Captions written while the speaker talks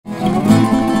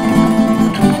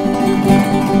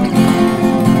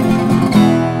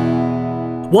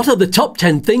What are the top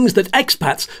 10 things that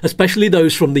expats, especially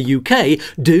those from the UK,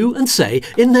 do and say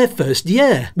in their first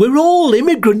year? We're all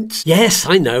immigrants. Yes,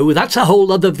 I know, that's a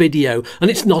whole other video, and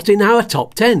it's not in our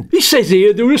top 10. It says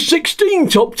here there are 16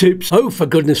 top tips. Oh, for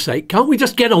goodness sake, can't we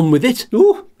just get on with it?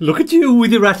 Oh, look at you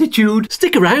with your attitude.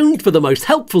 Stick around for the most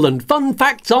helpful and fun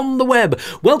facts on the web.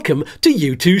 Welcome to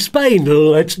YouTooSpain.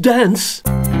 Let's dance.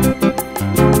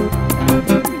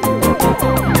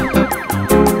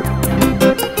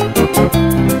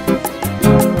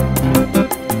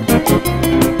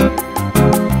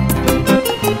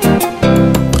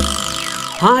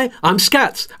 Hi, I'm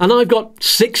Skatz, and I've got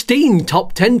 16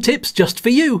 top 10 tips just for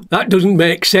you. That doesn't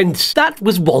make sense. That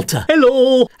was Walter.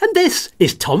 Hello. And this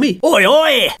is Tommy. Oi,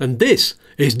 oi. And this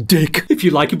is Dick. If you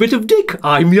like a bit of Dick,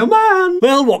 I'm your man.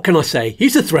 Well, what can I say?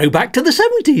 He's a throwback to the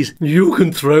 70s. You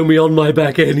can throw me on my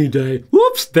back any day.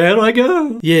 Whoops, there I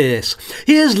go. Yes,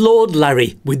 here's Lord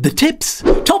Larry with the tips.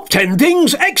 Top 10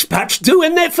 things expats do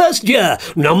in their first year.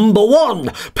 Number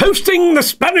 1, posting the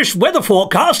Spanish weather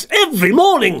forecast every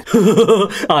morning.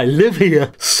 I live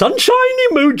here. Sunshine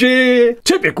emoji.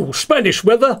 Typical Spanish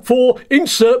weather for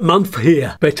insert month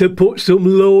here. Better put some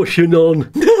lotion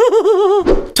on.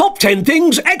 Top 10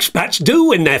 things expats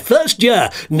do in their first year.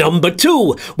 Number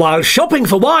 2, while shopping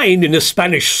for wine in a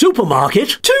Spanish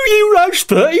supermarket. €2.30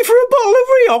 for a bottle of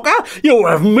Rioja? You'll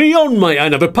have me on, mate. I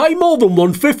never pay more than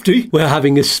 $1.50. We're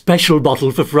having a special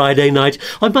bottle for Friday night.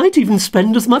 I might even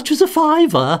spend as much as a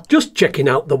 £5. Just checking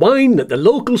out the wine at the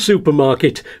local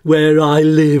supermarket where I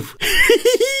live.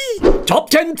 Top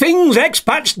 10 things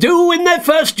expats do in their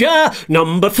first year.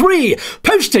 Number 3,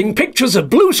 posting pictures of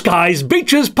blue skies,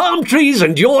 beaches, palm trees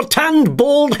and your tanned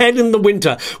bald head in the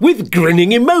winter with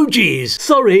grinning emojis.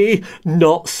 Sorry,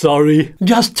 not sorry.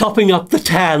 Just topping up the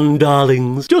tan,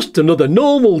 darlings. Just another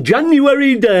normal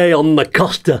January day on the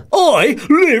Costa. I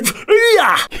live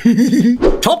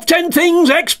here. Top 10 things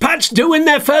expats do in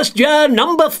their first year.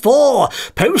 Number 4,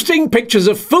 posting pictures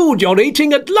of food you're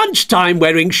eating at lunchtime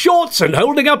wearing shorts and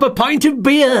holding up a pint of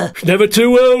beer. It's never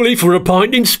too early for a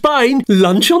pint in Spain.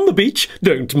 Lunch on the beach?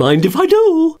 Don't mind if I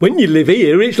do. When you live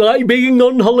here, it's like being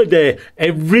on holiday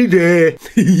every day.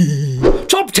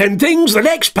 Top 10 things that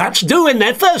expats do in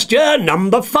their first year.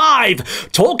 Number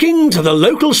 5, talking to the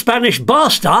local Spanish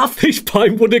bar staff. This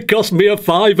pint would have cost me a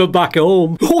 £5 back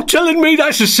home. Oh, telling me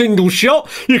that's a single shot?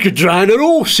 You could drown a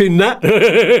horse in that.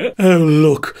 Oh,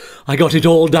 look, I got it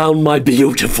all down my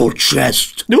beautiful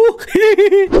chest.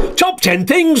 Top 10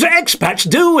 things expats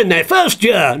do in their first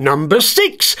year. Number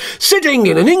 6, sitting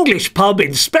in an English pub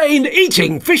in Spain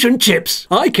eating fish and chips.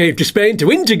 I came to Spain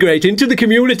to integrate into the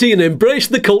community and embrace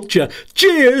the culture.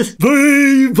 Cheers!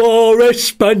 Viva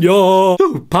España!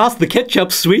 Oh, pass the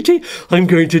ketchup, sweetie. I'm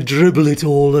going to dribble it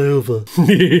all over.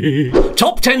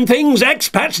 Top 10 things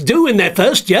expats do in their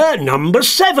first year. Number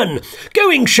 7,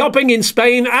 going shopping in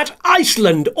Spain at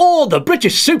Iceland or the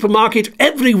British supermarket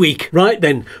every week. Right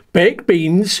then, baked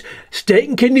beans, steak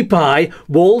and kidney pie,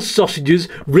 Wall's sausages,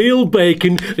 real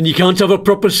bacon, and you can't have a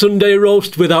proper Sunday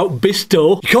roast without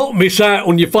bisto. You can't miss out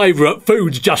on your favourite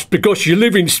foods just because you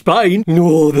live in Spain.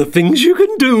 Oh, the things you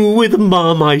can do with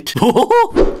Marmite.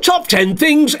 Top 10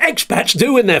 things expats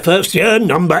do in their first year.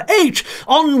 Number 8,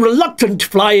 on reluctant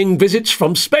flying visits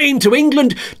from Spain to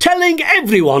England, telling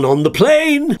everyone on the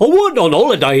plane. I weren't on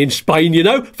holiday in Spain, you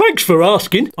know. Thanks for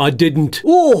asking. I didn't.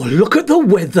 Oh, look at the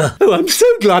weather. Oh, I'm so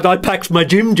glad I packed my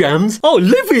gym jams. I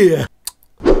live here.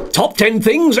 Top 10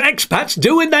 things expats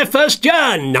do in their first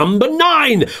year. Number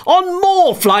 9, on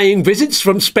more flying visits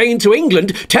from Spain to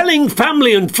England, telling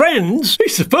family and friends.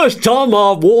 It's the first time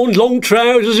I've worn long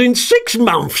trousers in 6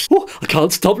 months. Oh, I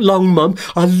can't stop long, Mum.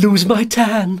 I'll lose my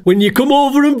tan. When you come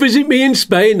over and visit me in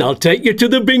Spain, I'll take you to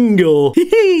the bingo.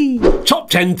 Top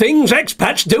 10 things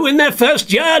expats do in their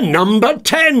first year. Number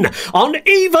 10, on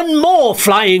even more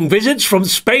flying visits from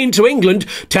Spain to England,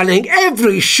 telling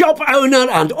every shop owner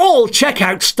and all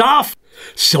checkout staff.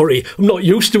 Sorry, I'm not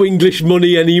used to English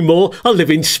money anymore. I live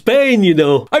in Spain, you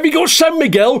know. Have you got San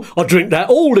Miguel? I drink that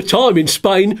all the time in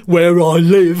Spain, where I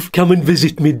live. Come and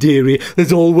visit me, dearie.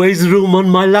 There's always room on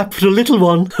my lap for a little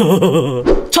one.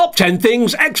 Top 10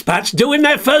 things expats do in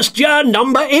their first year.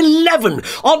 Number 11,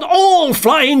 on all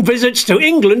flying visits to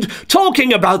England,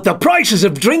 talking about the prices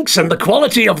of drinks and the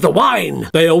quality of the wine.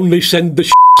 They only send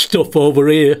the stuff over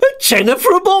here. A tenner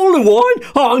for a bowl of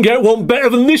wine? I can get one better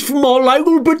than this from my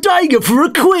local bodega for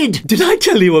 £1. Did I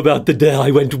tell you about the day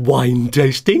I went wine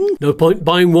tasting? No point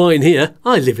buying wine here.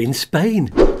 I live in Spain.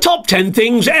 Top 10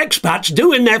 things expats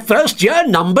do in their first year.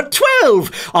 Number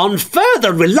 12, on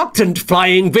further reluctant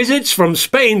flying visits from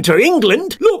Spain to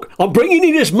England. Look, I'm bringing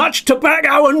in as much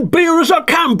tobacco and beer as I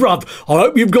can, bruv. I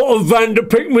hope you've got a van to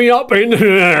pick me up in.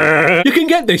 You can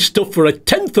get this stuff for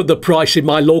 1/10 of the price in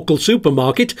my local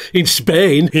supermarket in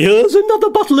Spain. Here's another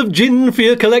bottle of gin for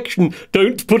your collection.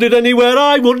 Don't put it anywhere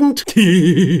I wouldn't.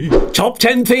 Top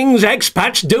 10 things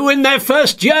expats do in their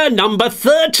first year, number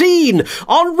 13.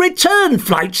 On return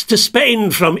flights to Spain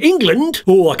from England.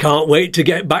 Oh, I can't wait to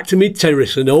get back to me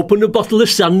terrace and open a bottle of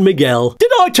San Miguel.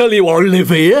 Did I tell you I live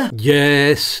here?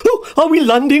 Yes. Oh, are we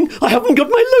landing? I haven't got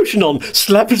my lotion on.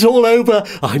 Slap it all over.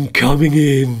 I'm coming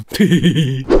in.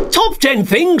 Top 10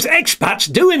 things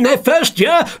expats do in their first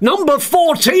year, number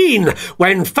 14.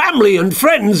 When family and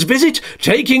friends visit,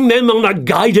 taking them on a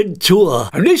guided tour.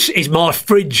 And this is my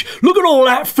fridge. Look at all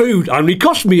that food. Only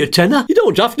cost me £10. You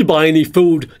don't have to buy any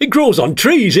food. It grows on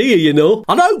trees here, you know.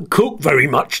 I don't cook very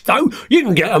much, though. You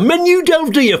can get a menu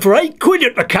delved here for £8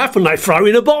 at the cafe and they throw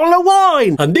in a bottle of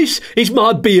wine. And this is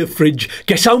my beer fridge.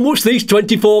 Guess how much these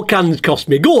 24 cans cost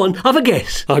me? Go on, have a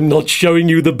guess. I'm not showing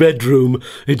you the bedroom.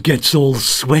 It gets all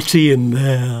sweaty in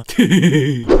there.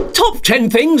 Top 10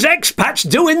 things expats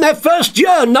do in their first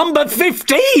year, number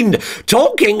 15.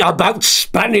 Talking about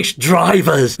Spanish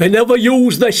drivers. They never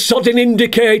use their sodding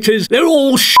indicators. They're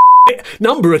all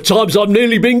Number of times I've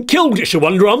nearly been killed. It's a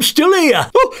wonder I'm still here.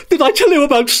 Oh, did I tell you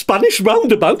about Spanish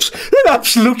roundabouts? They're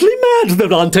absolutely mad.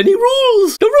 There aren't any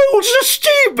rules. The rules are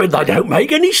stupid. They don't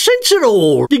make any sense at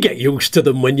all. You get used to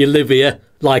them when you live here,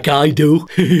 like I do.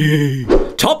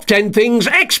 Top 10 things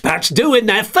expats do in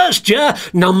their first year,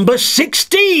 number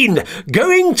 16.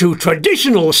 Going to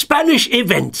traditional Spanish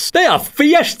events. They have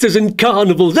fiestas and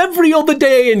carnivals every other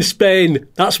day in Spain.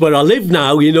 That's where I live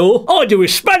now, you know. I do a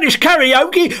Spanish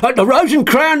karaoke at the Rose and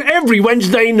Crown every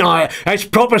Wednesday night. It's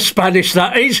proper Spanish,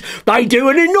 that is. They do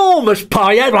an enormous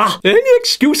paella. Any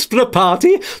excuse for a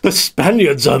party? The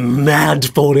Spaniards are mad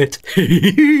for it.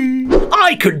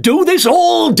 I could do this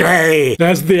all day,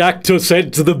 as the actor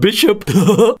said to the bishop.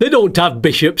 They don't have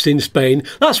bishops in Spain.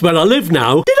 That's where I live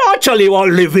now. Did I tell you I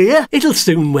live here? It'll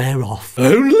soon wear off.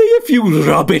 Only if you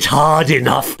rub it hard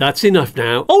enough. That's enough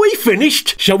now. Are we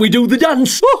finished? Shall we do the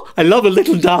dance? Oh, I love a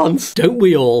little dance. Don't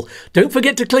we all? Don't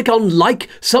forget to click on like,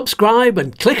 subscribe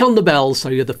and click on the bell so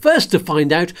you're the first to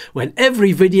find out when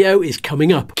every video is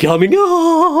coming up. Coming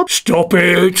up! Stop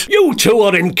it! You two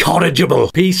are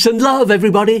incorrigible. Peace and love,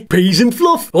 everybody. Peas and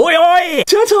fluff. Oi oi!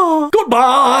 Ta-ta!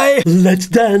 Goodbye! Let's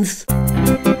dance.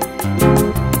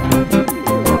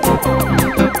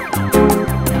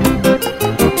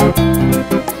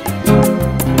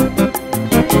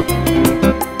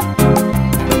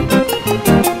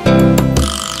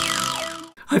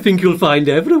 I think you'll find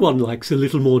everyone likes a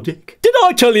little more dick. Did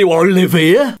I tell you I live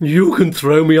here? You can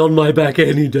throw me on my back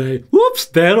any day. Whoops,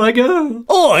 there I go.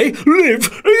 I live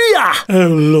here. Oh,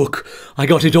 look, I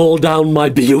got it all down my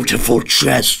beautiful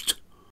chest.